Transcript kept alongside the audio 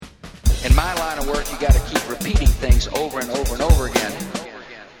In my line of work, you got to keep repeating things over and over and over again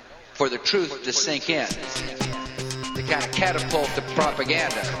for the truth to sink in, to kind of catapult the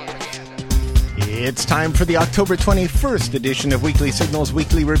propaganda. It's time for the October 21st edition of Weekly Signals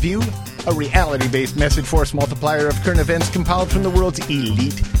Weekly Review, a reality-based message force multiplier of current events compiled from the world's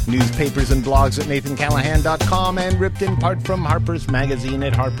elite newspapers and blogs at NathanCallahan.com and ripped in part from Harper's Magazine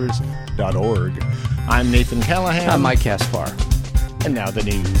at harpers.org. I'm Nathan Callahan. I'm Mike Caspar. And now the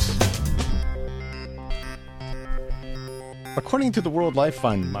news. According to the World Life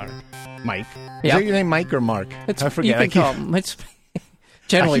Fund, Mike. Is that your name, Mike or Mark? I forget. You can call him.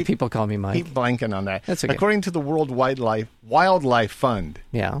 Generally, people call me Mike. Keep blanking on that. That's okay. According to the World Wildlife Fund.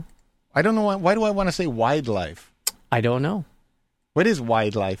 Yeah. I don't know why do I want to say wildlife? I don't know. What is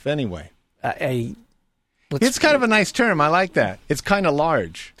wildlife anyway? It's kind of a nice term. I like that. It's kind of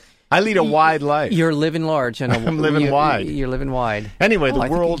large. I lead a wide life. You're living large. And I'm living wide. You're living wide. Anyway, the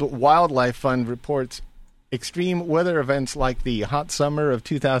World Wildlife Fund reports extreme weather events like the hot summer of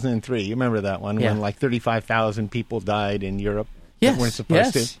 2003. You remember that one when like 35,000 people died in Europe that weren't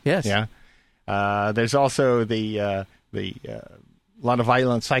supposed to? Yes. Yeah. There's also the lot of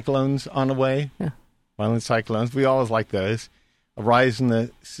violent cyclones on the way. Yeah. Violent cyclones. We always like those. A rise in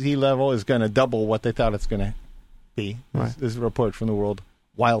the sea level is going to double what they thought it's going to be. Right. This is a report from the World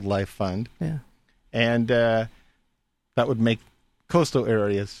Wildlife Fund. Yeah. And that would make coastal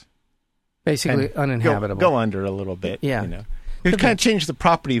areas basically uninhabitable. Go under a little bit. Yeah. You know. It kind of changed the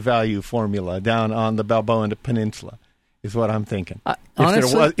property value formula down on the Balboa Peninsula, is what I'm thinking.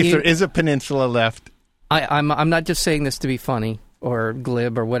 Honestly, if there is a peninsula left. I'm not just saying this to be funny or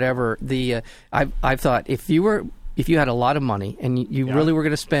glib or whatever. I've thought if you had a lot of money and you really were going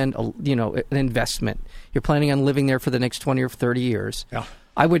to spend an investment, you're planning on living there for the next 20 or 30 years. Yeah.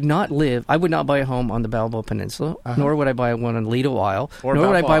 I would not buy a home on the Balboa Peninsula, nor would I buy one on Lido Isle, nor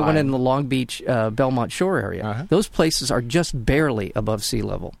would I buy one in the Long Beach, Belmont Shore area. Those places are just barely above sea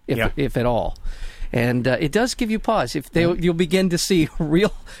level, if at all. And it does give you pause. You'll begin to see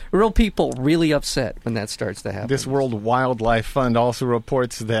real people really upset when that starts to happen. This World Wildlife Fund also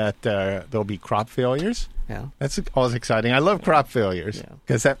reports that there'll be crop failures. Yeah, that's always exciting. I love crop failures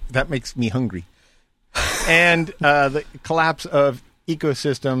because that makes me hungry. And the collapse of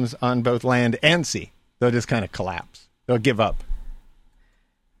ecosystems on both land and sea. They'll just kind of collapse. They'll give up.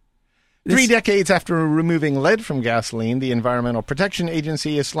 3 decades after removing lead from gasoline, the Environmental Protection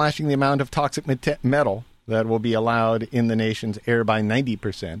Agency is slashing the amount of toxic metal that will be allowed in the nation's air by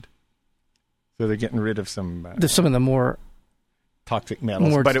 90%. So they're getting rid of some of the more toxic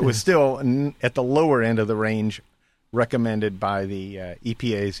metals. But it was still at the lower end of the range recommended by the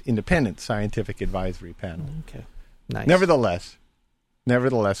EPA's Independent Scientific Advisory Panel. Okay, nice.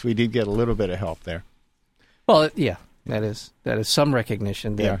 Nevertheless, we did get a little bit of help there. Well, yeah. That is some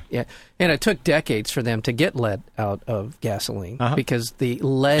recognition. And it took decades for them to get lead out of gasoline because the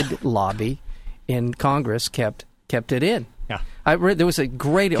lead lobby in Congress kept it in. Yeah, I read there was a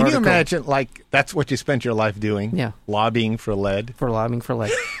great article. Can you imagine, that's what you spent your life doing? Yeah, lobbying for lead.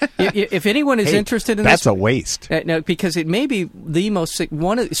 If anyone is interested in that's this, a waste. No, because it may be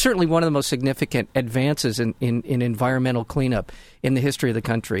certainly one of the most significant advances in environmental cleanup in the history of the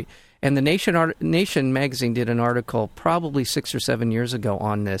country. And the Nation magazine did an article probably 6 or 7 years ago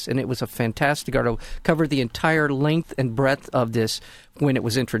on this, and it was a fantastic article. Covered the entire length and breadth of this when it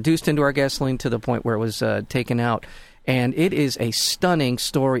was introduced into our gasoline to the point where it was taken out. And it is a stunning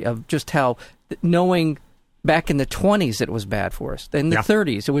story of just how, knowing back in the 20s that it was bad for us. In the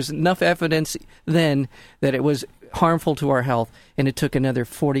 30s, there was enough evidence then that it was harmful to our health, and it took another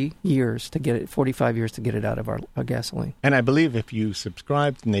 45 years to get it out of our gasoline. And I believe if you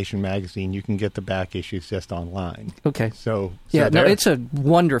subscribe to Nation magazine, you can get the back issues just online. Okay. So it's a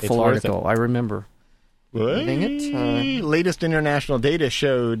wonderful article. I remember reading it. Latest international data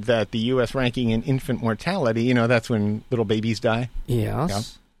showed that the U.S. ranking in infant mortality, that's when little babies die.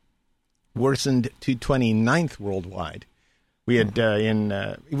 Yes. Worsened to 29th worldwide. We had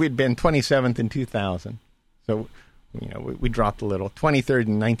we'd been 27th in 2000. So, we dropped a little. 23rd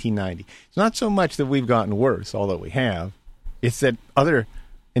in 1990. It's not so much that we've gotten worse, although we have. It's that other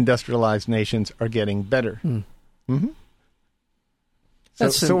industrialized nations are getting better. Mm-hmm.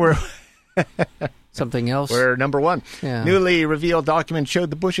 So we're something else. We're number one. Yeah. Newly revealed documents showed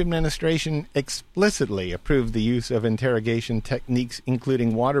the Bush administration explicitly approved the use of interrogation techniques,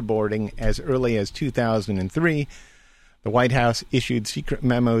 including waterboarding, as early as 2003. The White House issued secret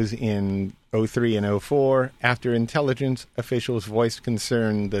memos in 2003 and 2004 after intelligence officials voiced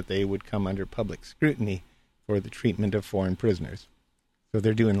concern that they would come under public scrutiny for the treatment of foreign prisoners. So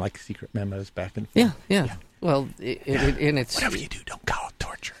they're doing secret memos back and forth. Yeah. Well, it's whatever you do, don't call it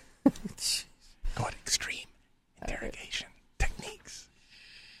torture.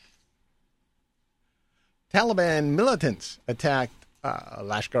 Taliban militants attacked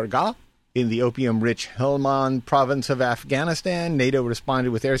Lashkar-Gah in the opium-rich Helmand province of Afghanistan. NATO responded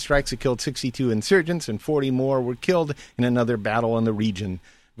with airstrikes that killed 62 insurgents, and 40 more were killed in another battle in the region.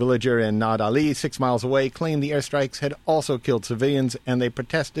 Villager in Nad Ali, 6 miles away, claimed the airstrikes had also killed civilians, and they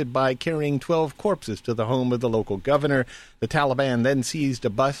protested by carrying 12 corpses to the home of the local governor. The Taliban then seized a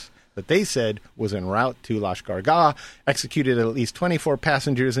bus that they said was en route to Lashkar-Gah, executed at least 24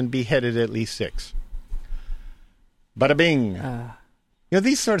 passengers, and beheaded at least 6. Bada bing.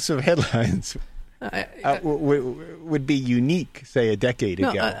 These sorts of headlines would be unique, say, a decade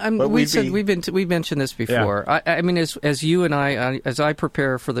ago. We've mentioned this before. Yeah. I mean, as you and I, as I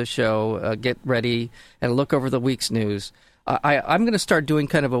prepare for the show, get ready and look over the week's news, I'm going to start doing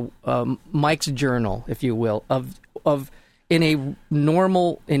kind of a Mike's journal, if you will, of in a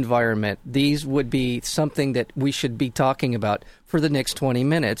normal environment, these would be something that we should be talking about for the next 20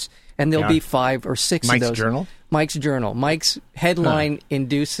 minutes, and there'll be 5 or 6 Mike's of those. Journal? Mike's Journal. Mike's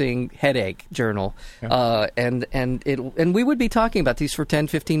headline-inducing headache journal. Yeah. And we would be talking about these for 10,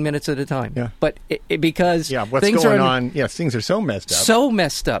 15 minutes at a time. Yeah. But because what's things going on? Yes, things are so messed up. So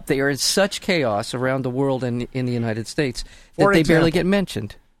messed up. They are in such chaos around the world and in the United States that they barely get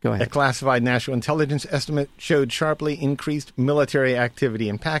mentioned. Go ahead. A classified national intelligence estimate showed sharply increased military activity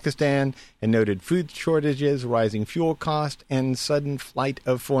in Pakistan and noted food shortages, rising fuel cost, and sudden flight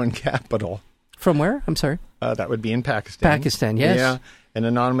of foreign capital. From where? I'm sorry. That would be in Pakistan. Pakistan, yes. Yeah. An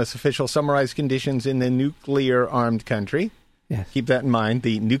anonymous official summarized conditions in the nuclear-armed country. Yes. Keep that in mind,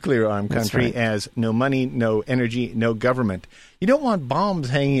 the nuclear-armed country, as no money, no energy, no government. You don't want bombs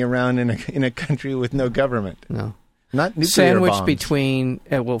hanging around in a country with no government. No. Not nuclear sandwiched bombs. Between,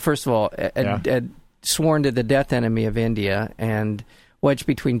 first of all, sworn to the death enemy of India, and wedged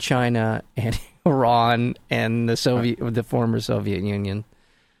between China and Iran and the former Soviet Union.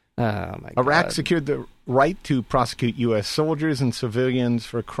 Oh, my God. Iraq secured the right to prosecute U.S. soldiers and civilians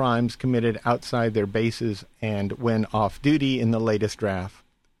for crimes committed outside their bases and when off duty in the latest draft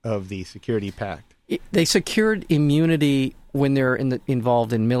of the Security Pact. They secured immunity when they're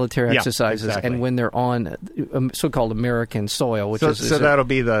involved in military exercises, and when they're on so-called American soil. So that'll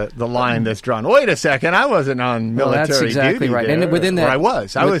be the line that's drawn. Wait a second, I wasn't on military that's exactly duty right. there. And within that, I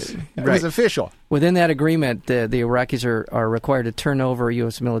was official. Within that agreement, the Iraqis are required to turn over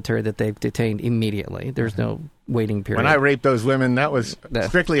U.S. military that they've detained immediately. There's no waiting period. When I raped those women, that was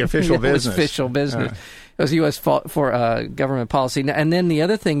strictly official business. It was official business. It was U.S. for government policy. And then the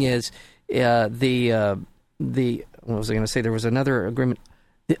other thing is what was I going to say? There was another agreement.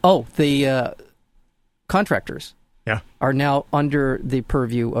 The contractors are now under the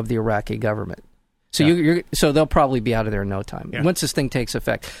purview of the Iraqi government. So so they'll probably be out of there in no time. Yeah. Once this thing takes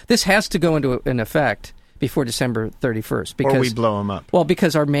effect. This has to go into an effect before December 31st. Because, or we blow them up. Well,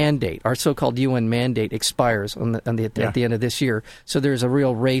 because our mandate, our so-called UN mandate, expires at the end of this year. So there's a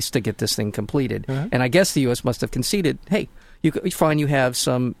real race to get this thing completed. Uh-huh. And I guess the U.S. must have conceded, hey, you have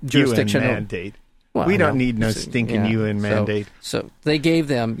some jurisdiction. UN mandate. Well, we don't need no stinking UN mandate. So they gave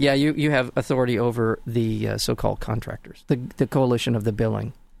them, you have authority over the so-called contractors, the coalition of the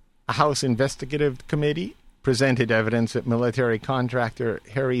billing. A House investigative committee presented evidence that military contractor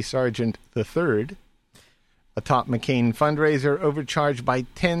Harry Sargent III, a top McCain fundraiser, overcharged by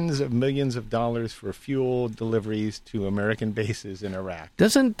tens of millions of dollars for fuel deliveries to American bases in Iraq.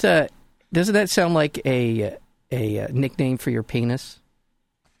 Doesn't that sound like a nickname for your penis?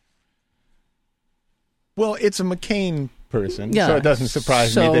 Well, it's a McCain person, so it doesn't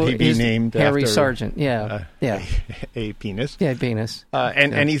surprise me that he'd be named Harry after Sargent. A penis. Yeah, penis.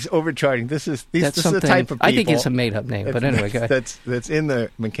 And he's overcharging. This is the type of people. I think it's a made-up name, but anyway, go ahead. That's in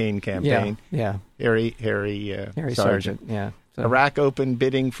the McCain campaign. Yeah. Harry Sargent. Yeah. So. Iraq opened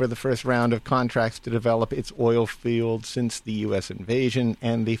bidding for the first round of contracts to develop its oil field since the U.S. invasion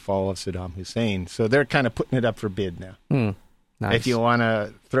and the fall of Saddam Hussein. So they're kind of putting it up for bid now. Nice. If you want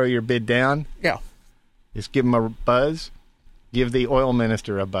to throw your bid down, just give them a buzz. Give the oil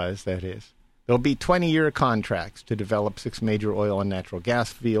minister a buzz, that is. There'll be 20-year contracts to develop 6 major oil and natural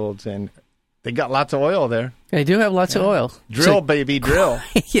gas fields, and they got lots of oil there. They do have lots of oil. Drill, baby, drill.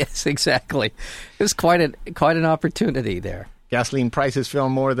 Yes, exactly. It's quite an opportunity there. Gasoline prices fell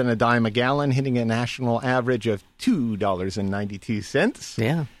more than a dime a gallon, hitting a national average of $2.92.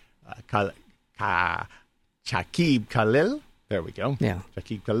 Yeah. Chakib Khalil. There we go. Yeah.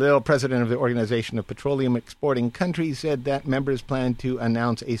 Chakib Khalil, president of the Organization of Petroleum Exporting Countries, said that members plan to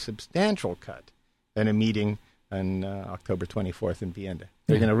announce a substantial cut in a meeting on October 24th in Vienna.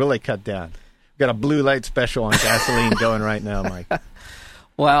 They're going to really cut down. We've got a blue light special on gasoline going right now, Mike.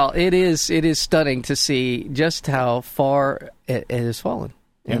 Well, it is stunning to see just how far it has fallen.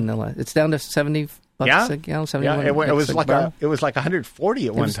 It's down to 70 Yeah, a gallon. 71 it was bucks like a barrel. it was like 140 at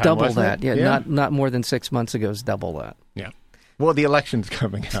It one was time. double wasn't that. it? Yeah, not more than 6 months ago. It was double that. Yeah. Well, the election's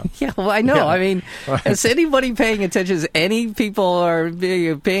coming up. Yeah, well, I know. Yeah. I mean, is anybody paying attention? Is any people are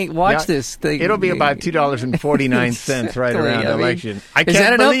paying? Watch Yeah, this thing. It'll be about $2.49 right around the I mean, election. I is that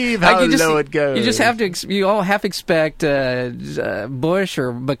can't enough? believe Like, how low it goes. You just have to. You all have to expect Bush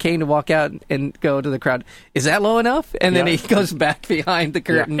or McCain to walk out and go to the crowd. Is that low enough? And then Yeah. he goes back behind the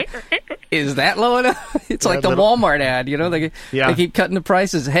curtain. Is that low enough? It's like the little- Walmart ad. You know, they keep cutting the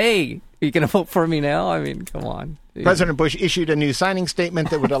prices. Hey, you going to vote for me now? I mean, come on. President Bush issued a new signing statement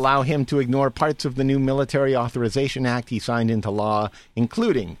that would allow him to ignore parts of the new Military Authorization Act he signed into law,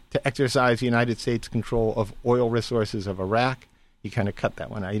 including to exercise the United States control of oil resources of Iraq. He kind of cut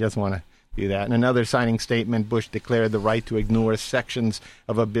that one out. He doesn't want to do that. In another signing statement, Bush declared the right to ignore sections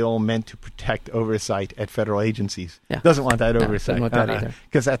of a bill meant to protect oversight at federal agencies. Yeah. Doesn't want that oversight. doesn't want that either.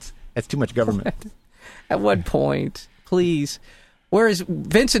 Because that's too much government. At what point, please? Where is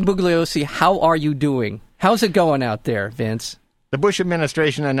Vincent Bugliosi? How are you doing? How's it going out there, Vince? The Bush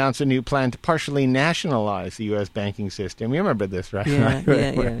administration announced a new plan to partially nationalize the U.S. banking system. You remember this, right?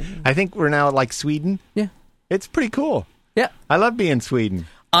 Yeah. I think we're now like Sweden. Yeah. It's pretty cool. Yeah. I love being Sweden.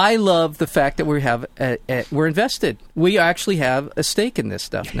 I love the fact that we have we're invested. We actually have a stake in this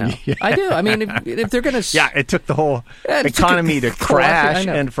stuff now. Yeah. I do. I mean, if they're going to, Yeah, it took the whole it took economy a to collapse, crash I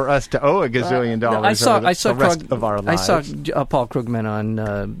know. and for us to owe $1 gazillion I saw the rest of our lives. I saw Paul Krugman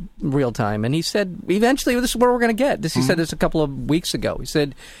on Real Time, and he said eventually this is where we're going to get. He said this a couple of weeks ago. He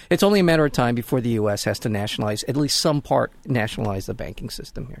said it's only a matter of time before the U.S. has to nationalize at least some part, nationalize the banking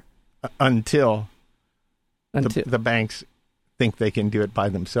system here. Until the banks think they can do it by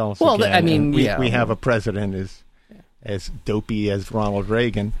themselves. Well, again. I mean, And we, yeah. we have a president as dopey as Ronald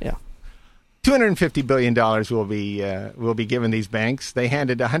Reagan. Yeah. $250 billion will be given these banks. They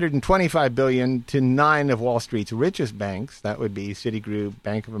handed $125 billion to 9 of Wall Street's richest banks. That would be Citigroup,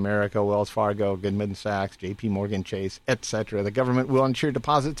 Bank of America, Wells Fargo, Goldman Sachs, J.P. Morgan Chase, etc. The government will ensure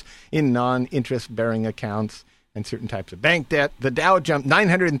deposits in non-interest-bearing accounts and certain types of bank debt. The Dow jumped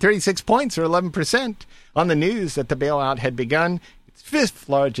 936 points, or 11%, on the news that the bailout had begun. Its 5th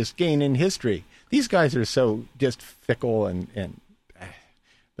largest gain in history. These guys are so just fickle and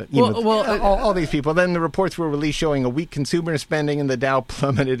all these people. Then the reports were released showing a weak consumer spending, and the Dow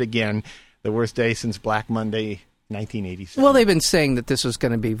plummeted again, the worst day since Black Monday, 1987. Well, they've been saying that this was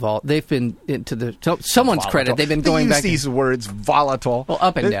going to be They've been someone's Volatile. credit. They've been going they use back these words, volatile. well,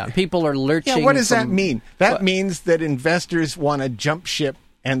 up and down. People are lurching. Yeah, what does that from- mean? That means that investors want to jump ship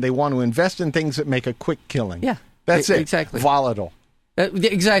and they want to invest in things that make a quick killing. Yeah, that's it. Exactly. Volatile.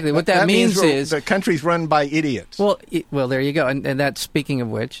 Exactly. What that means is the country's run by idiots. Well, there you go. And that's speaking of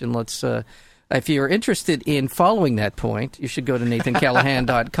which, and let's. If you're interested in following that point, you should go to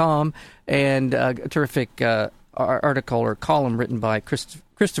NathanCallahan.com and a terrific article or column written by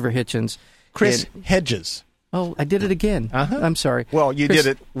Christopher Hitchens. Chris Hedges. Oh, I did it again. I'm sorry. Well, you did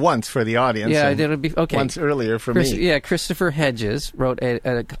it once for the audience. Yeah, I did it. Okay. Once earlier for me. Yeah, Christopher Hedges wrote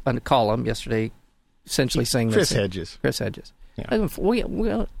a column yesterday, essentially saying Chris this. Hedges. Chris Hedges. Yeah.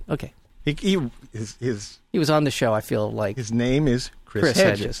 Okay. He was on the show. I feel like his name is Chris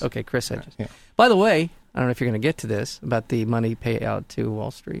Hedges. Okay, Chris Hedges. Yeah. By the way, I don't know if you're going to get to this about the money payout to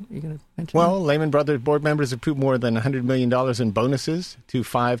Wall Street. Are you going to mention Well, Lehman Brothers board members approved more than $100 million in bonuses to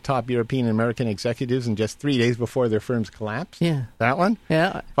 5 top European and American executives in just 3 days before their firms collapsed. Yeah. That one?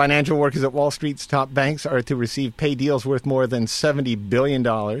 Yeah. Financial workers at Wall Street's top banks are to receive pay deals worth more than $70 billion.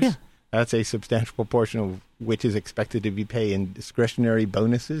 Yeah. That's a substantial proportion of which is expected to be paid in discretionary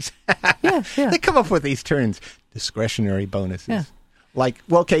bonuses. Yeah. They come up with these terms, discretionary bonuses. Yeah. Like,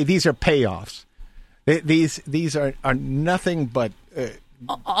 well, okay, these are payoffs. These are nothing but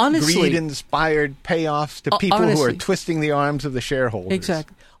Honestly, greed-inspired payoffs to people who are honestly. twisting the arms of the shareholders.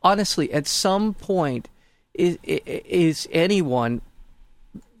 Exactly. Honestly, at some point, is anyone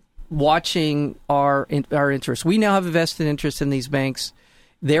watching our interests? We now have a vested interest in these banks.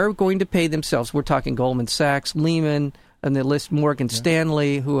 They're going to pay themselves. We're talking Goldman Sachs, Lehman, and the list, Morgan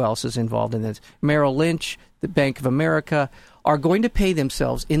Stanley. Who else is involved in this? Merrill Lynch, the Bank of America, are going to pay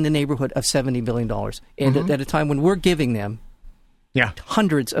themselves in the neighborhood of $70 billion. And at a time when we're giving them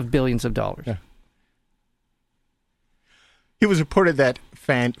hundreds of billions of dollars. Yeah. It was reported that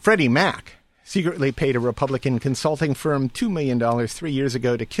Freddie Mac secretly paid a Republican consulting firm $2 million 3 years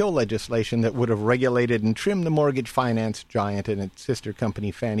ago to kill legislation that would have regulated and trimmed the mortgage finance giant and its sister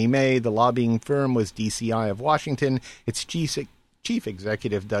company Fannie Mae. The lobbying firm was DCI of Washington. Its chief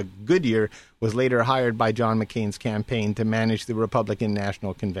executive, Doug Goodyear, was later hired by John McCain's campaign to manage the Republican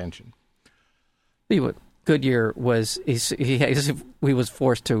National Convention. Goodyear was he was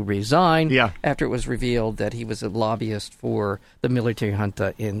forced to resign Yeah. after it was revealed that he was a lobbyist for the military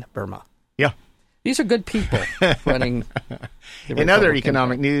junta in Burma. Yeah. These are good people running. In other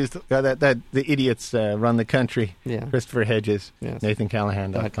economic news, that the idiots run the country. Yeah. Christopher Hedges, Yes.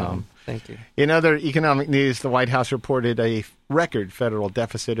 NathanCallahan.com. Thank you. In other economic news, the White House reported a record federal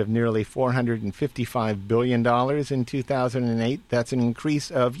deficit of nearly $455 billion in 2008. That's an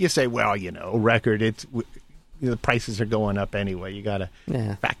increase of, you say, well, record. The prices are going up anyway. You got to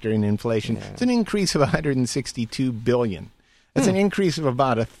factor in inflation. Yeah. It's an increase of $162 billion. That's an increase of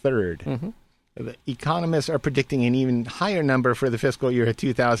about a third. Mm-hmm. The economists are predicting an even higher number for the fiscal year of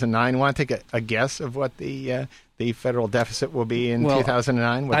 2009. Want to take a guess of what the federal deficit will be in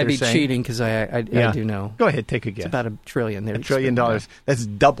 2009? What I'd be saying? cheating because I do know. Go ahead, take a guess. It's about $1 trillion. $1 trillion. That's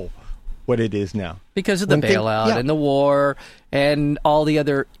double what it is now. Because of the bailout and the war and all the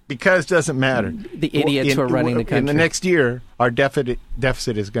other... Because doesn't matter. The idiots who are running the country. In the next year, our deficit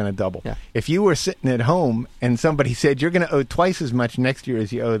is going to double. Yeah. If you were sitting at home and somebody said you're going to owe twice as much next year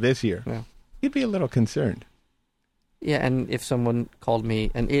as you owe this year, you'd be a little concerned. Yeah, and if someone called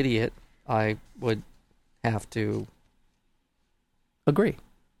me an idiot, I would have to agree.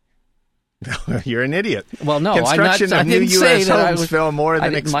 You're an idiot. Well, no, Construction of new U.S. homes fell more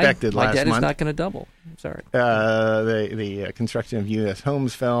than expected last month. My debt is not going to double. I'm sorry. The construction of U.S.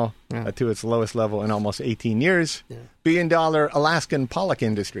 homes fell to its lowest level in almost 18 years. Yeah. $1 billion Alaskan pollock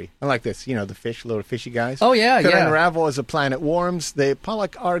industry. I like this. The fish, little fishy guys. Oh, yeah, Could unravel as the planet warms. The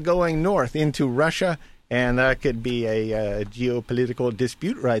pollock are going north into Russia, and that could be a geopolitical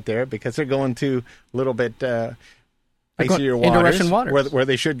dispute right there because they're going to a little bit... icier waters, into Russian waters. Where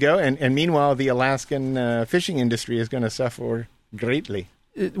they should go, and meanwhile the Alaskan fishing industry is going to suffer greatly.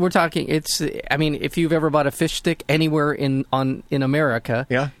 We're talking. If you've ever bought a fish stick anywhere in America,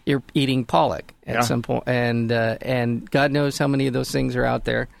 you're eating pollock at some point, and God knows how many of those things are out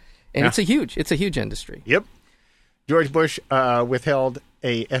there, and it's a huge industry. Yep. George Bush withheld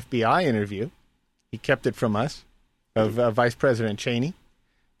a FBI interview. He kept it from us of Vice President Cheney.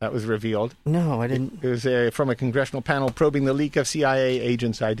 That was revealed. No, I didn't. It was from a congressional panel probing the leak of CIA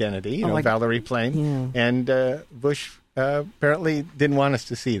agent's identity, Valerie Plame. Yeah. And Bush apparently didn't want us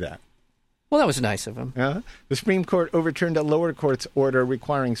to see that. Well, that was nice of him. The Supreme Court overturned a lower court's order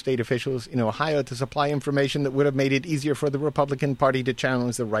requiring state officials in Ohio to supply information that would have made it easier for the Republican Party to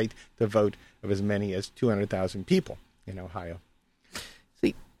challenge the right to vote of as many as 200,000 people in Ohio.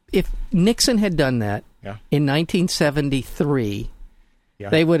 See, if Nixon had done that in 1973... Yeah.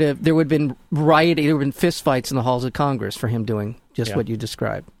 There would have been rioting, there would have been fistfights in the halls of Congress for him doing just what you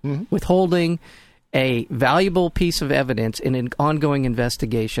described. Mm-hmm. Withholding a valuable piece of evidence in an ongoing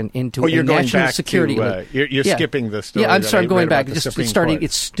investigation into a national security. You're skipping the story. Yeah, I'm sorry, I'm going back.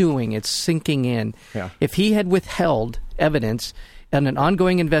 It's stewing, it's sinking in. Yeah. If he had withheld evidence in an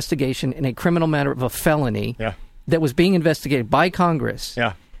ongoing investigation in a criminal matter of a felony that was being investigated by Congress,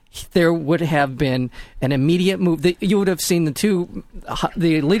 there would have been an immediate move. You would have seen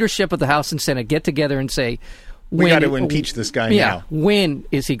the leadership of the House and Senate get together and say, we got to impeach this guy now. When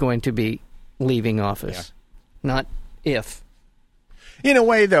is he going to be leaving office? Not if. In a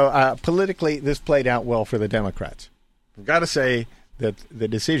way, though, politically, this played out well for the Democrats. I've got to say that the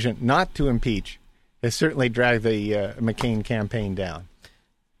decision not to impeach has certainly dragged the McCain campaign down.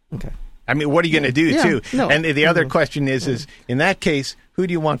 Okay. I mean, what are you going to do, too? No, and the other question is in that case, who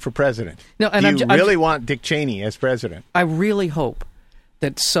do you want for president? No, and do you really want Dick Cheney as president? I really hope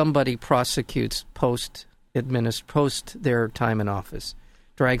that somebody prosecutes post their time in office,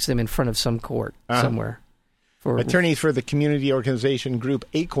 drags them in front of some court somewhere. Attorneys for the community organization group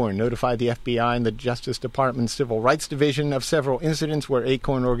ACORN notified the FBI and the Justice Department's Civil Rights Division of several incidents where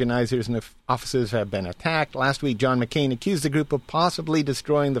ACORN organizers and officers have been attacked. Last week, John McCain accused the group of possibly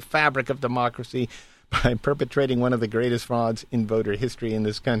destroying the fabric of democracy by perpetrating one of the greatest frauds in voter history in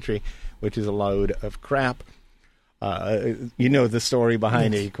this country, which is a load of crap. You know the story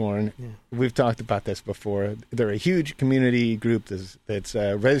behind ACORN. Yeah. We've talked about this before. They're a huge community group that's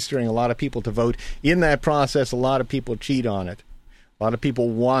registering a lot of people to vote. In that process, a lot of people cheat on it. A lot of people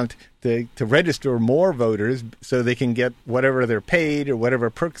want to register more voters so they can get whatever they're paid or whatever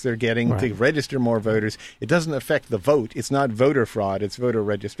perks they're getting to register more voters. It doesn't affect the vote. It's not voter fraud. It's voter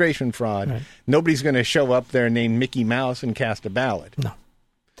registration fraud. Right. Nobody's going to show up there named Mickey Mouse and cast a ballot. No.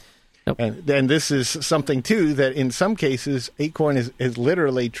 Nope. And this is something, too, that in some cases, ACORN has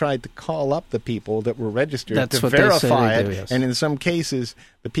literally tried to call up the people that were registered to verify it. Yes. And in some cases,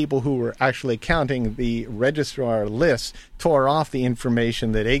 the people who were actually counting the registrar lists tore off the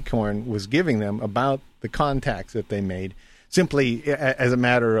information that ACORN was giving them about the contacts that they made. simply as a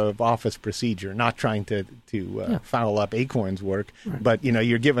matter of office procedure, not trying to foul up Acorn's work. Right. But,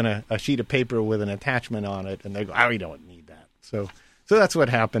 you're given a sheet of paper with an attachment on it, and they go, we don't need that. So that's what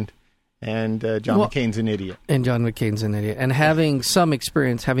happened. And John McCain's an idiot. And John McCain's an idiot. And having some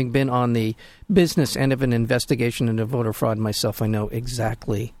experience, having been on the business end of an investigation into voter fraud myself, I know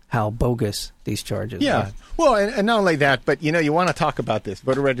exactly how bogus these charges are. Well, and not only that, but, you want to talk about this,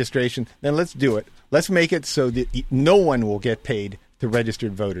 voter registration, then let's do it. Let's make it so that no one will get paid to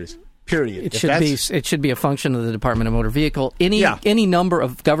registered voters, period. It should be a function of the Department of Motor Vehicle. Any number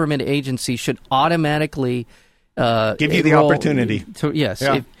of government agencies should automatically give you the opportunity. Yes.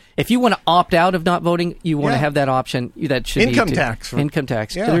 Yeah. If you want to opt out of not voting, you want to have that option. That should income be tax. Income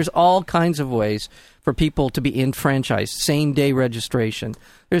tax. Yeah. There's all kinds of ways for people to be enfranchised. Same-day registration.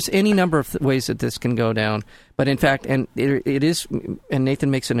 There's any number of ways that this can go down. But in fact, and it is, and Nathan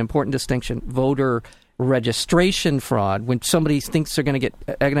makes an important distinction, voter registration fraud, when somebody thinks they're going to get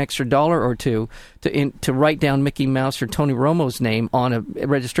an extra $1 or $2 to write down Mickey Mouse or Tony Romo's name on a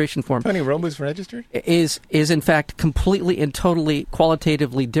registration form. Tony Romo's registered? Is in fact completely and totally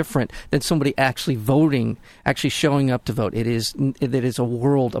qualitatively different than somebody actually voting, actually showing up to vote. It is a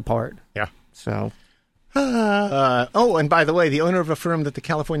world apart. Yeah. So. And by the way, the owner of a firm that the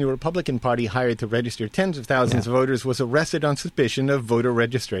California Republican Party hired to register tens of thousands of voters was arrested on suspicion of voter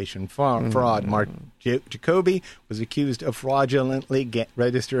registration fraud. Mark Jacoby was accused of fraudulently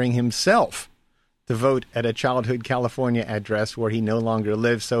registering himself to vote at a childhood California address where he no longer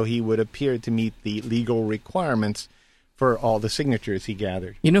lives, so he would appear to meet the legal requirements for all the signatures he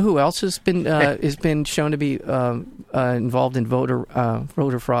gathered. You know who else has been shown to be involved in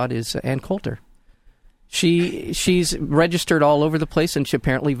voter fraud is Ann Coulter. She's registered all over the place, and she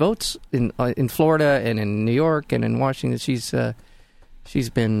apparently votes in Florida and in New York and in Washington. She's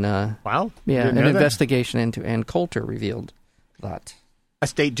been wow. Yeah, an investigation into Ann Coulter revealed that. A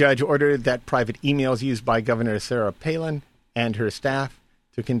state judge ordered that private emails used by Governor Sarah Palin and her staff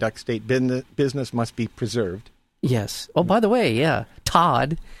to conduct state business must be preserved. Yes. Oh, by the way,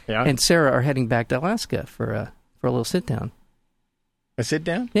 Todd and Sarah are heading back to Alaska for a little sit down. A sit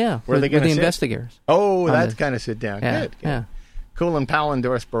down? Yeah, where are they going to sit? Investigators. Oh, that's kind of sit down. Yeah, Good. Yeah. Colin Powell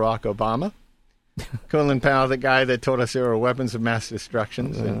endorsed Barack Obama. Colin Powell, the guy that told us there were weapons of mass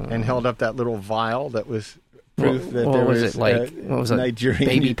destruction, and held up that little vial that was proof that there was Nigerian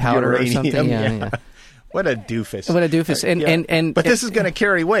baby powder uranium. or something. Yeah. What a doofus. What a doofus. But this is going to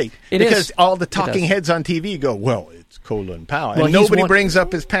carry weight. Because all the talking heads on TV go, well, it's Colin Powell. And nobody brings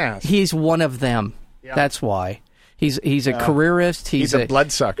up his past. He's one of them. Yeah. That's why. He's a careerist. He's a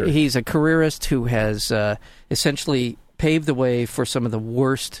bloodsucker. He's a careerist who has essentially paved the way for some of the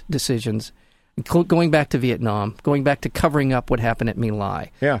worst decisions, going back to Vietnam, going back to covering up what happened at My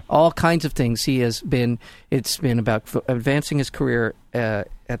Lai. Yeah. All kinds of things. It's been about advancing his career at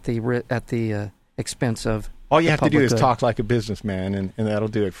the expense of all you have to do is talk like a businessman, and that'll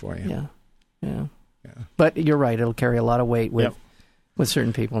do it for you. Yeah. But you're right. It'll carry a lot of weight with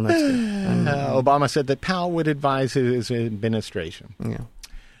certain people. And that's Obama said that Powell would advise his administration. Yeah.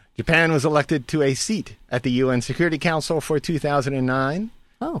 Japan was elected to a seat at the UN Security Council for 2009,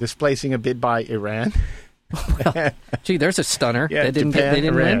 displacing a bid by Iran. Well, gee, there's a stunner. Yeah, they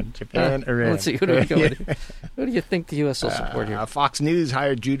didn't win. Japan, Iran. Let's see. Who do we go with? Who do you think the U.S. will support here? Fox News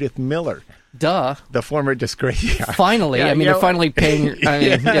hired Judith Miller. Duh. The former disgrace. Finally. They're finally paying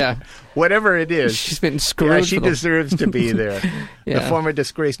her. Whatever it is. She's been screwed. Yeah, she deserves to be there. The former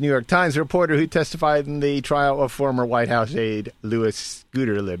disgraced New York Times reporter who testified in the trial of former White House aide Louis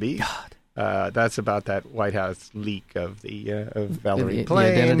Scooter Libby. God. That's about that White House leak of Valerie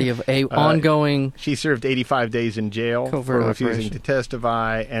Plame. The identity of a ongoing. She served 85 days in jail for refusing to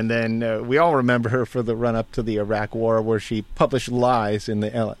testify, and then we all remember her for the run-up to the Iraq War, where she published lies in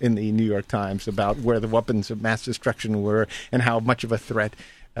the New York Times about where the weapons of mass destruction were and how much of a threat.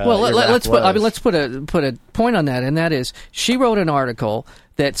 Let's put a point on that, and that is she wrote an article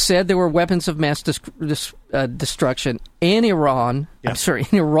that said there were weapons of mass destruction in Iran. Yeah.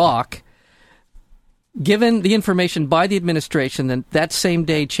 In Iraq. Given the information by the administration, then that same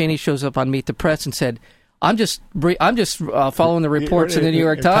day Cheney shows up on Meet the Press and said, "I'm just following the reports in the New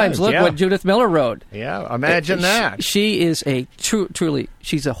York Times. Look what Judith Miller wrote." Yeah, imagine that. She is a truly.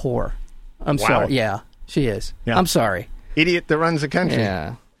 She's a whore. I'm sorry. Yeah, she is. Yeah. I'm sorry. Idiot that runs the country.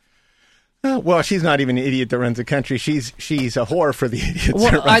 Yeah. Well, she's not even an idiot that runs the country. She's a whore for the idiots.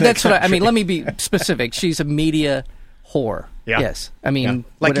 Well, that's what I mean. Let me be specific. She's a media whore. Yeah. Yes. I mean,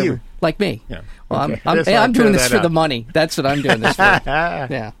 like whatever. you. Like me. Yeah. Well, okay. I'm doing this for the money. That's what I'm doing this for.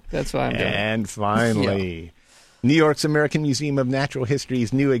 Yeah, that's what I'm doing. And finally, New York's American Museum of Natural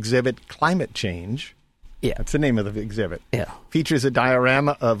History's new exhibit, Climate Change, Yeah. That's the name of the exhibit. Yeah. Features a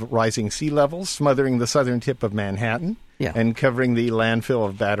diorama of rising sea levels smothering the southern tip of Manhattan and covering the landfill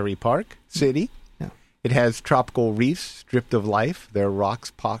of Battery Park City. Yeah. It has tropical reefs stripped of life, their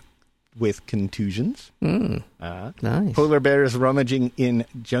rocks pocked with contusions. Nice. Polar bears rummaging in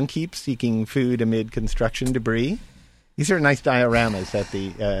junk heaps seeking food amid construction debris. These are nice dioramas at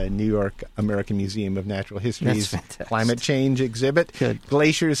the New York American Museum of Natural History's climate change exhibit. Good.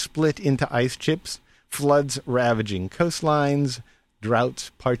 Glaciers split into ice chips, floods ravaging coastlines,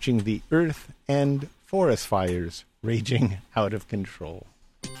 droughts parching the earth, and forest fires raging out of control.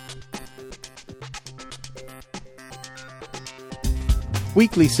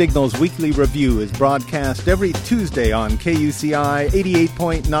 Weekly Signals Weekly Review is broadcast every Tuesday on KUCI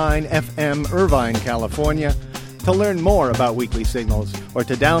 88.9 FM, Irvine, California. To learn more about Weekly Signals or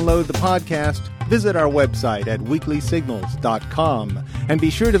to download the podcast, visit our website at weeklysignals.com. And be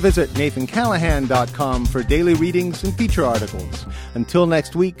sure to visit nathancallahan.com for daily readings and feature articles. Until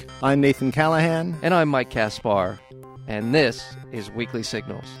next week, I'm Nathan Callahan. And I'm Mike Kaspar. And this is Weekly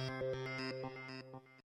Signals.